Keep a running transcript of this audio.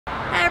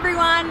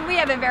everyone, we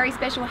have a very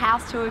special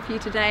house tour for you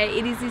today.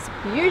 It is this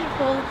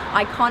beautiful,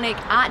 iconic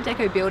Art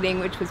Deco building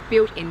which was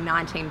built in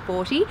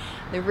 1940.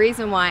 The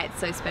reason why it's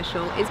so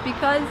special is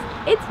because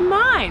it's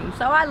mine.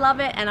 So I love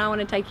it and I want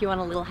to take you on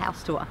a little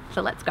house tour.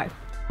 So let's go.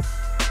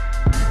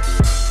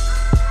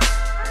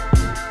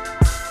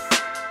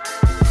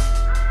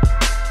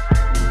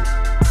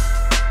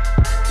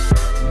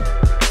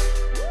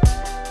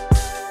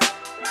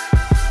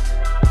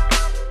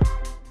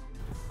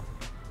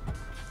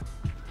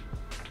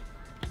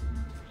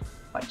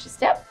 Watch your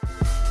step.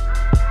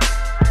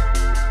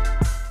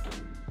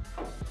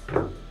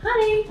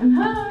 Honey, I'm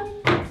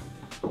home.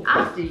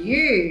 After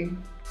you.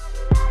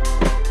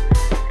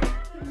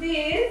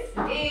 This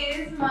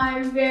is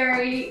my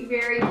very,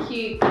 very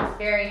cute,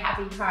 very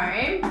happy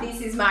home. This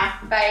is my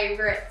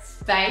favorite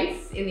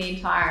space in the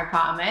entire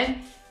apartment.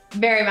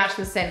 Very much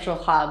the central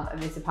hub of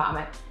this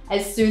apartment.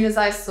 As soon as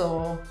I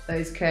saw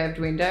those curved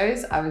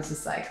windows, I was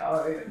just like,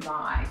 oh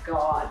my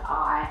God,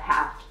 I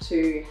have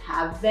to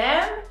have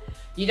them.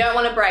 You don't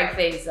want to break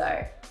these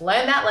though.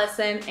 Learn that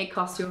lesson, it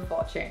costs you a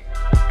fortune.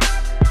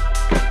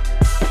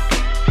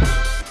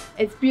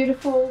 It's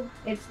beautiful,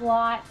 it's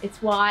light,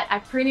 it's white. I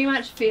pretty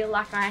much feel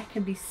like I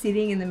could be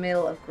sitting in the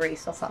middle of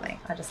Greece or something.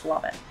 I just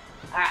love it.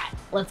 All right,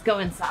 let's go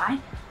inside.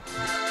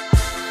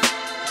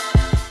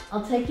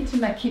 I'll take you to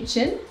my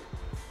kitchen.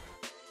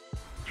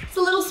 It's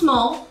a little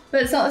small,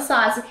 but it's not the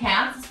size that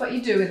counts, it's what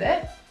you do with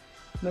it.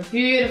 My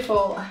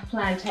beautiful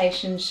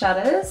plantation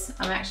shutters.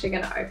 I'm actually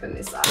gonna open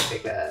this up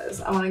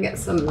because I wanna get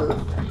some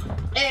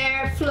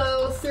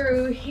airflow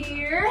through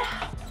here.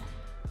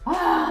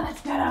 Ah,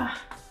 that's better.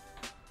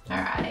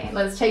 Alrighty,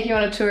 let's take you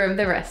on a tour of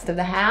the rest of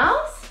the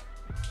house.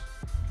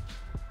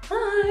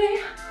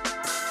 Hi.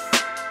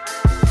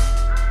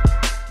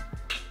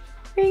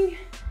 Bing.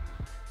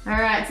 All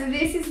right, so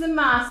this is the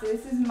master,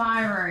 this is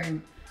my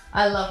room.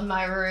 I love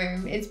my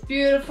room. It's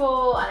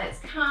beautiful and it's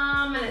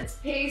calm and it's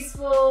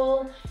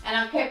peaceful, and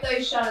I've kept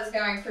those shutters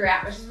going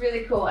throughout, which is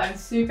really cool and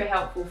super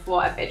helpful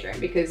for a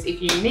bedroom because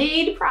if you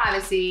need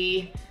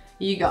privacy,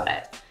 you got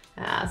it.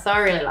 So I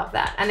really love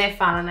that, and they're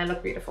fun and they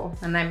look beautiful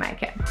and they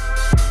make it.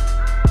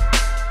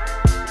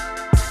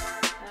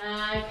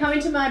 Come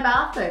into my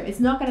bathroom. It's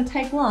not going to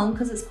take long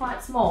because it's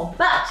quite small,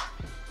 but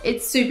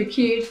it's super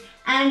cute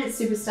and it's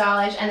super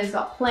stylish and it's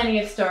got plenty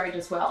of storage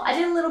as well. I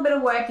did a little bit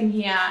of work in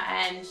here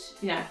and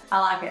you know, I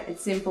like it.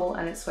 It's simple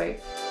and it's sweet.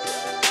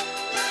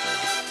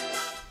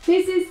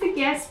 This is the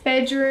guest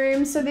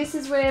bedroom. So this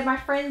is where my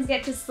friends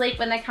get to sleep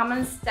when they come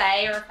and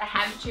stay, or if they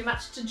have too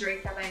much to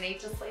drink and they need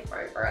to sleep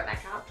over and they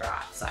can't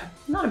drive. So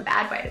not a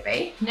bad way to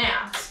be.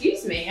 Now,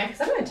 excuse me, because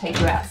I'm going to take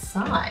you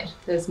outside.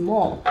 There's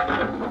more. All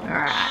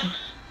right,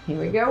 here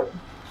we go.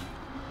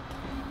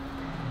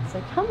 So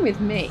come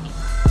with me.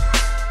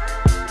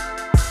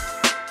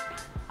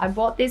 I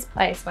bought this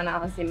place when I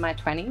was in my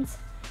 20s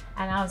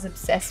and I was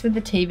obsessed with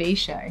the TV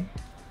show,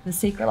 The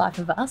Secret Life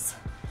of Us,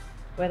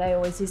 where they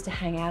always used to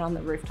hang out on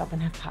the rooftop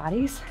and have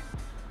parties.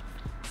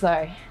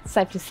 So it's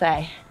safe to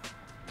say,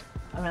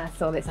 when I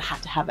saw this, I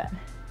had to have it.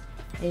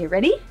 Are you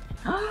ready?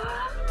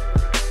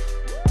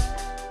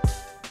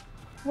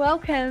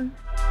 Welcome.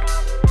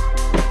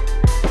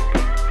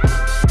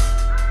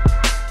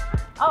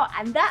 Oh,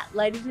 and that,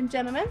 ladies and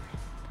gentlemen,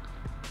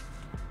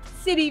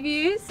 city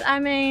views, I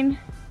mean,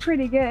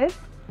 pretty good.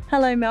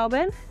 Hello,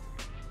 Melbourne.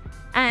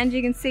 And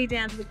you can see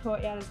down to the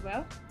courtyard as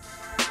well.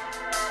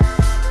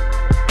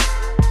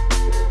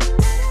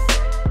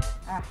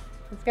 All right,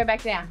 let's go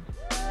back down.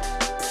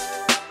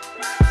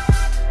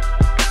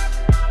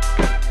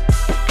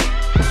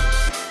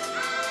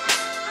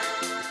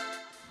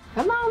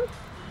 Come on.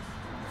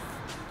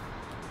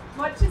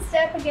 Watch your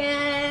step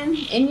again.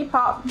 In your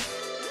pop.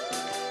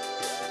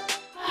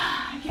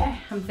 Okay,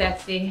 I'm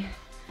thirsty.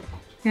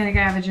 Gonna go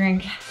have a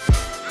drink.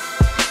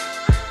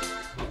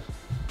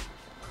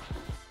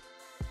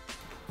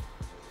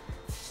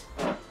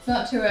 It's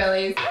not too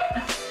early.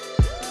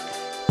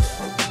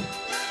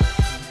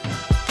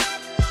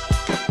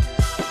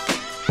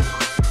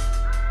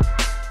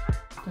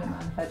 Don't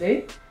mind if I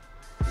do.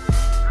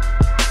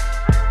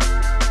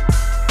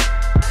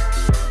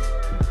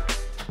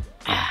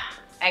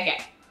 Okay.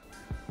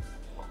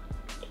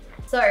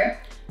 So,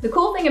 the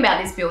cool thing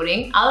about this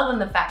building, other than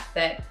the fact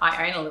that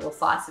I own a little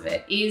slice of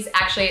it, is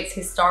actually its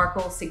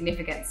historical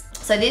significance.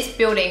 So this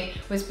building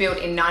was built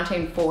in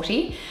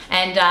 1940,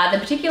 and the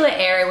particular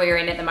area we're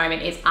in at the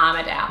moment is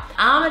Armadale.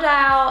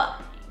 Armadale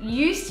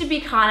used to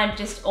be kind of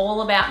just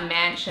all about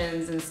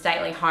mansions and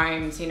stately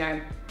homes, you know.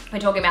 We're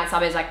talking about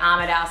suburbs like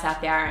Armadale,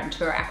 South Yarra and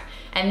Toorak.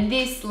 And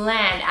this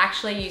land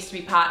actually used to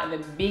be part of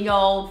a big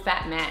old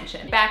fat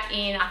mansion. Back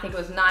in, I think it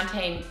was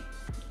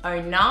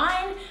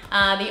 1909,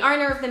 the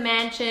owner of the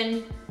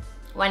mansion,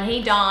 when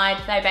he died,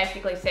 they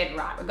basically said,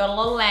 right, we've got a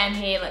lot of land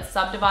here, let's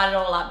subdivide it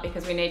all up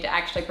because we need to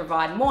actually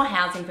provide more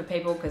housing for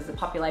people because the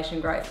population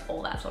growth,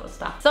 all that sort of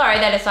stuff. So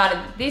they decided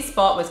that this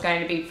spot was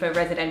going to be for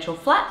residential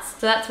flats.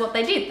 So that's what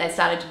they did, they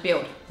started to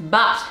build.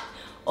 But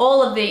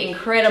all of the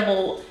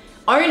incredible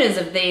owners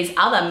of these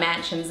other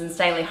mansions and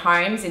stately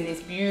homes in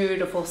these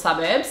beautiful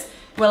suburbs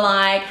were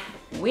like,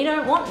 we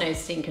don't want no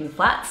stinking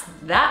flats.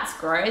 That's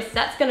gross.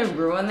 That's gonna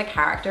ruin the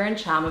character and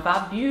charm of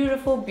our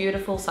beautiful,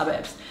 beautiful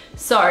suburbs.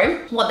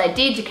 So what they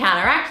did to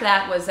counteract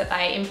that was that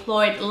they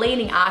employed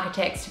leading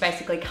architects to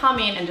basically come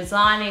in and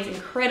design these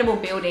incredible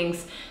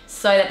buildings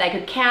so that they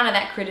could counter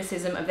that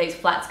criticism of these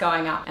flats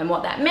going up. And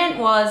what that meant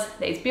was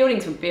these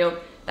buildings were built,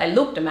 they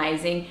looked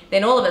amazing,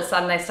 then all of a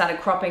sudden they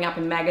started cropping up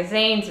in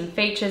magazines and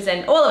features,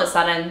 and all of a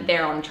sudden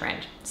they're on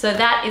trend. So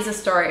that is the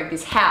story of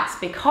this house,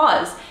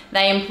 because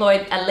they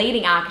employed a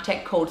leading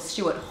architect called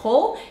Stuart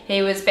Hall.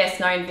 He was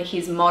best known for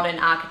his modern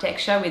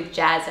architecture with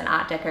jazz and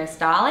Art Deco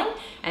styling,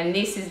 and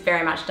this is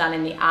very much done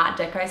in the Art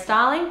Deco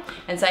styling.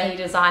 And so he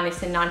designed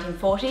this in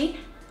 1940.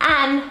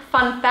 And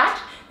fun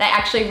fact, they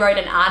actually wrote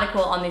an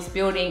article on this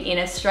building in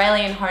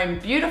Australian Home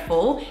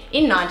Beautiful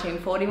in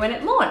 1940 when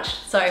it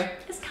launched. So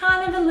it's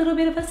kind of a little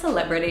bit of a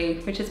celebrity,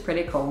 which is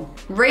pretty cool.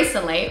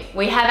 Recently,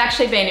 we have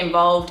actually been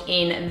involved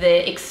in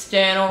the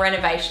external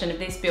renovation of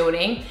this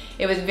building.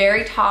 It was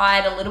very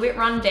tired, a little bit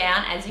run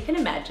down, as you can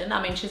imagine.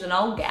 I mean, she's an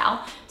old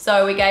gal.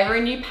 So we gave her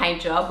a new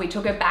paint job. We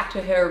took her back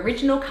to her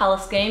original color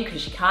scheme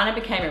because she kind of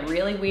became a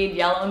really weird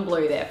yellow and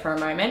blue there for a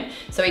moment.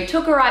 So we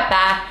took her right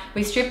back.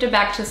 We stripped her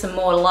back to some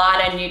more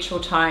lighter neutral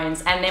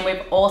tones. And then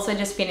we've also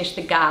just finished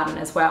the garden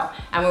as well.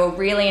 And we were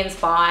really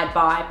inspired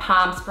by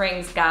Palm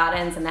Springs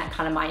gardens and that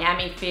kind of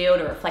Miami feel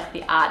to reflect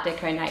the Art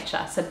Deco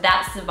nature. So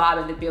that's the vibe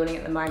of the building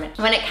at the moment.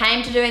 When it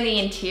came to doing the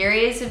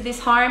interiors of this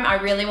home, I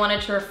really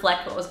wanted to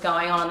reflect what was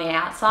going on the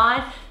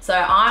outside. So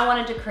I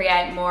wanted to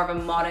create more of a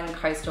modern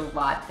coastal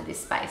vibe for this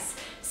space.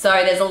 So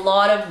there's a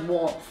lot of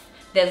warmth,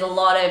 there's a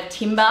lot of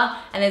timber,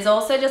 and there's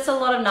also just a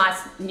lot of nice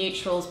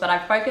neutrals, but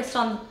I focused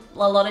on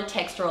a lot of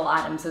textural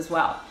items as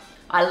well.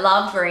 I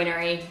love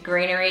greenery.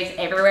 Greenery is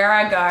everywhere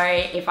I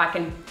go. If I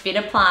can fit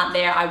a plant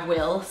there, I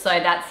will. So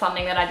that's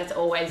something that I just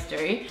always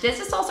do. There's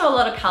just also a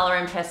lot of color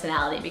and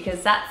personality,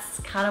 because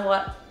that's kind of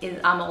what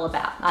I'm all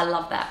about. I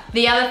love that.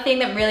 The other thing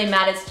that really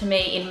matters to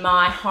me in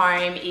my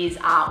home is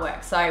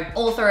artwork. So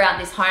all throughout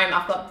this home,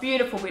 I've got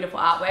beautiful, beautiful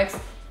artworks.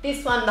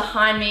 This one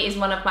behind me is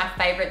one of my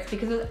favorites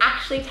because it was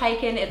actually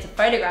taken, it's a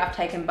photograph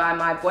taken by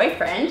my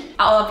boyfriend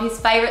of his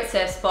favorite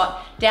surf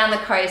spot down the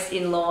coast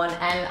in Lorne,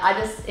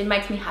 and it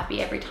makes me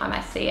happy every time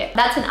I see it.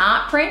 That's an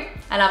art print,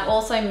 and I've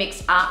also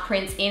mixed art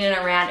prints in and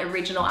around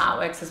original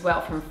artworks as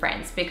well from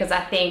friends, because I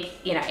think,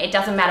 you know, it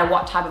doesn't matter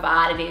what type of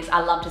art it is,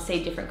 I love to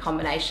see different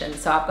combinations.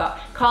 So I've got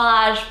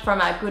collage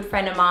from a good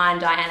friend of mine,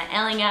 Diana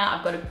Ellinger.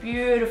 I've got a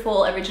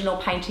beautiful original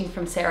painting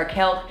from Sarah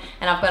Kelp,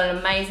 and I've got an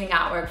amazing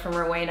artwork from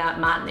Rowena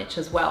Martinich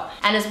as well.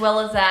 And as well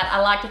as that, I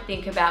like to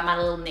think about my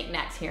little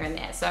knickknacks here and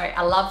there. So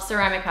I love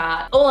ceramic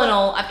art. All in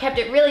all, I've kept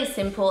it really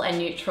simple and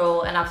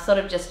neutral, and I've sort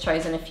of just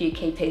chosen a few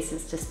key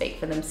pieces to speak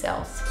for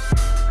themselves.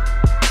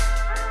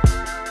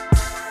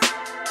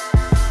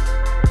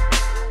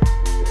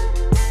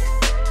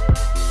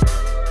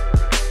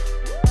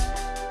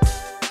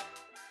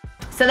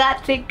 So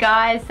that's it,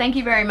 guys. Thank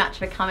you very much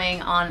for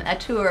coming on a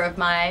tour of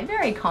my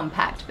very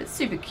compact but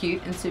super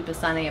cute and super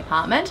sunny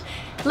apartment.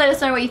 Let us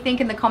know what you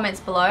think in the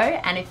comments below,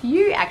 and if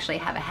you actually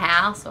have a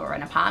house or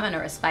an apartment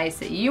or a space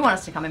that you want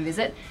us to come and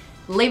visit,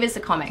 leave us a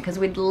comment because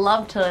we'd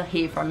love to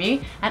hear from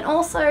you. And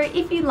also,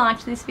 if you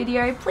liked this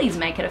video, please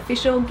make it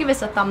official, give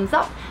us a thumbs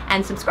up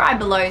and subscribe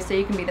below so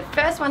you can be the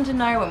first one to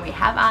know when we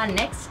have our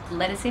next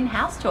Let Us In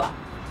house tour.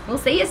 We'll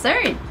see you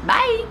soon.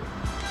 Bye.